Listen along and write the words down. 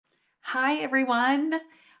Hi, everyone.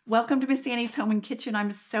 Welcome to Miss Annie's Home and Kitchen.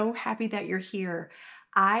 I'm so happy that you're here.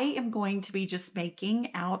 I am going to be just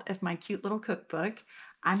making out of my cute little cookbook.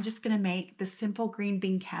 I'm just going to make the simple green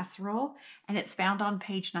bean casserole, and it's found on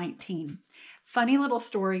page 19. Funny little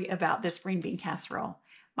story about this green bean casserole.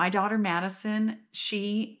 My daughter Madison,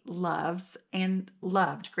 she loves and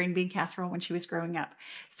loved green bean casserole when she was growing up.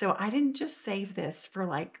 So I didn't just save this for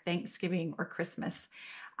like Thanksgiving or Christmas.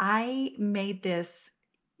 I made this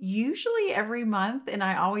usually every month, and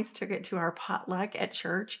I always took it to our potluck at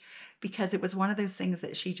church because it was one of those things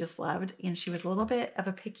that she just loved, and she was a little bit of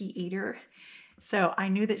a picky eater. So I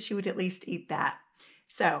knew that she would at least eat that.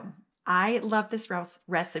 So I love this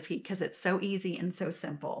recipe because it's so easy and so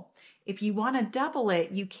simple. If you want to double it,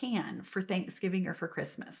 you can for Thanksgiving or for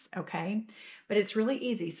Christmas, okay? But it's really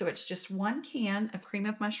easy. So it's just 1 can of cream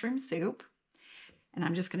of mushroom soup. And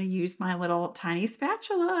I'm just going to use my little tiny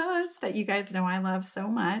spatulas that you guys know I love so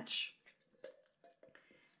much.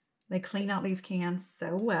 They clean out these cans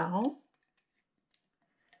so well.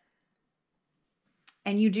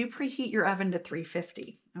 And you do preheat your oven to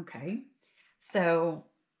 350, okay? So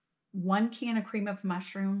 1 can of cream of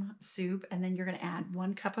mushroom soup, and then you're going to add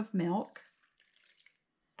 1 cup of milk.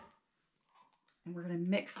 And we're going to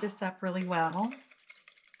mix this up really well.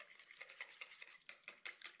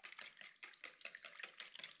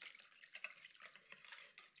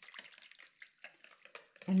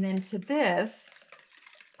 And then to this,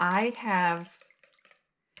 I have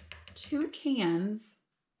 2 cans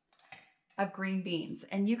of green beans,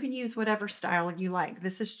 and you can use whatever style you like.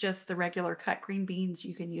 This is just the regular cut green beans.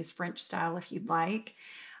 You can use French style if you'd like.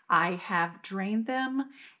 I have drained them,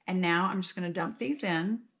 and now I'm just going to dump these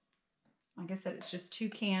in. Like I said, it's just 2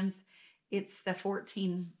 cans. It's the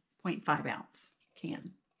 14.5 ounce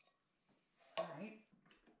can. All right.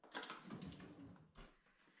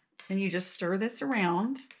 And you just stir this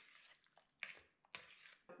around.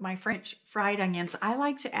 My French fried onions, I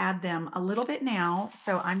like to add them a little bit now.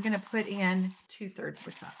 So I'm going to put in 2/3 of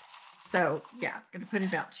a cup. So yeah, I'm going to put in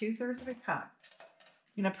about 2/3 of a cup.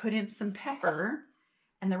 I'm going to put in some pepper,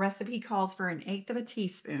 and the recipe calls for 1/8 of a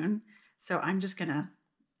teaspoon. So I'm just going to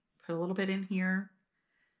put a little bit in here.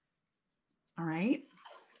 All right.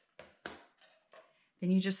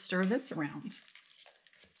 Then you just stir this around.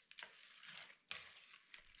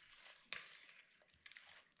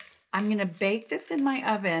 I'm going to bake this in my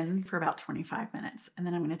oven for about 25 minutes, and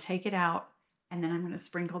then I'm going to take it out, and then I'm going to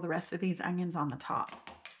sprinkle the rest of these onions on the top.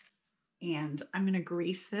 And I'm going to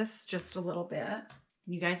grease this just a little bit.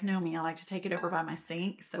 You guys know me, I like to take it over by my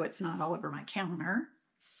sink so it's not all over my counter.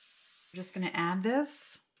 I'm just going to add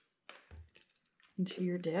this into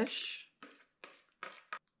your dish.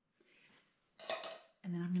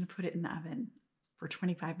 And then I'm going to put it in the oven for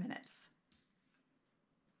 25 minutes.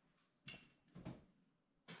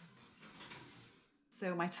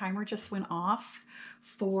 So my timer just went off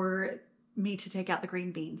for me to take out the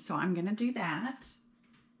green beans. So I'm going to do that.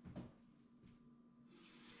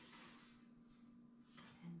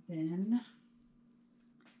 And then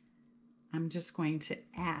I'm just going to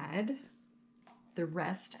add the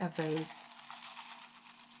rest of those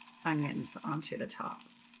onions onto the top.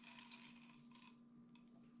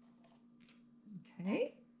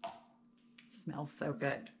 Okay. It smells so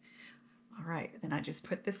good. All right, then I just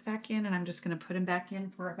put this back in, and I'm just going to put them back in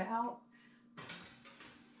for about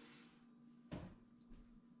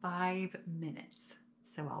 5 minutes.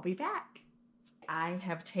 So I'll be back. I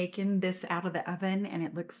have taken this out of the oven, and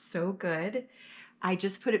it looks so good. I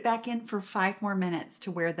just put it back in for 5 more minutes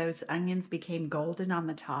to where those onions became golden on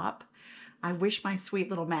the top. I wish my sweet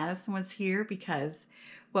little Madison was here, because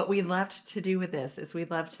what we loved to do with this is we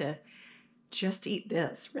love to just eat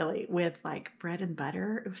this really with like bread and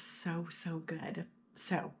butter. It was so, so good.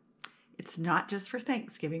 So it's not just for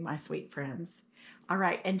Thanksgiving, my sweet friends. All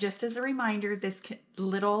right. And just as a reminder, this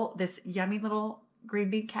yummy little green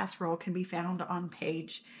bean casserole can be found on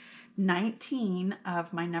page 19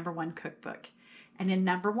 of my #1 cookbook. And in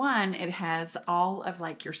 #1, it has all of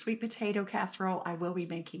like your sweet potato casserole. I will be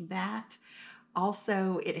making that.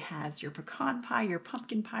 Also, it has your pecan pie, your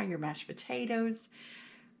pumpkin pie, your mashed potatoes.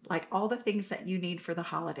 Like all the things that you need for the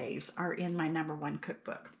holidays are in my #1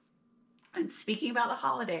 cookbook. And speaking about the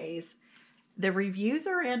holidays, the reviews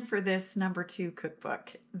are in for this #2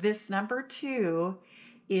 cookbook. This #2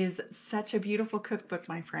 is such a beautiful cookbook,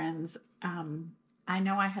 my friends. I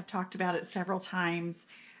know I have talked about it several times,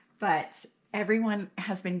 but everyone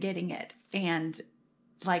has been getting it. And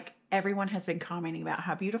like everyone has been commenting about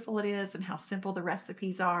how beautiful it is and how simple the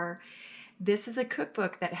recipes are. This is a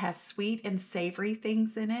cookbook that has sweet and savory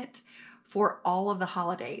things in it for all of the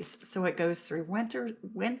holidays. So it goes through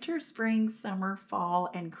winter, spring, summer, fall,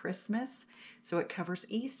 and Christmas. So it covers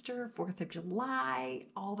Easter, 4th of July,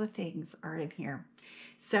 all the things are in here.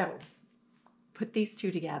 So put these two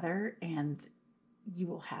together and you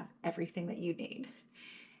will have everything that you need.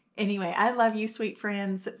 Anyway, I love you, sweet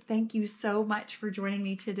friends. Thank you so much for joining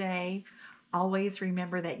me today. Always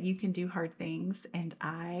remember that you can do hard things, and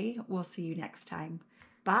I will see you next time.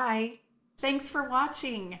 Bye. Thanks for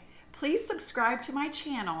watching. Please subscribe to my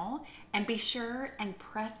channel and be sure and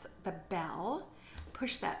press the bell.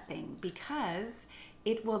 Push that thing because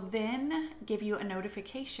it will then give you a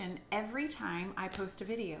notification every time I post a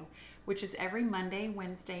video, which is every Monday,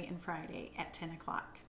 Wednesday, and Friday at 10 o'clock.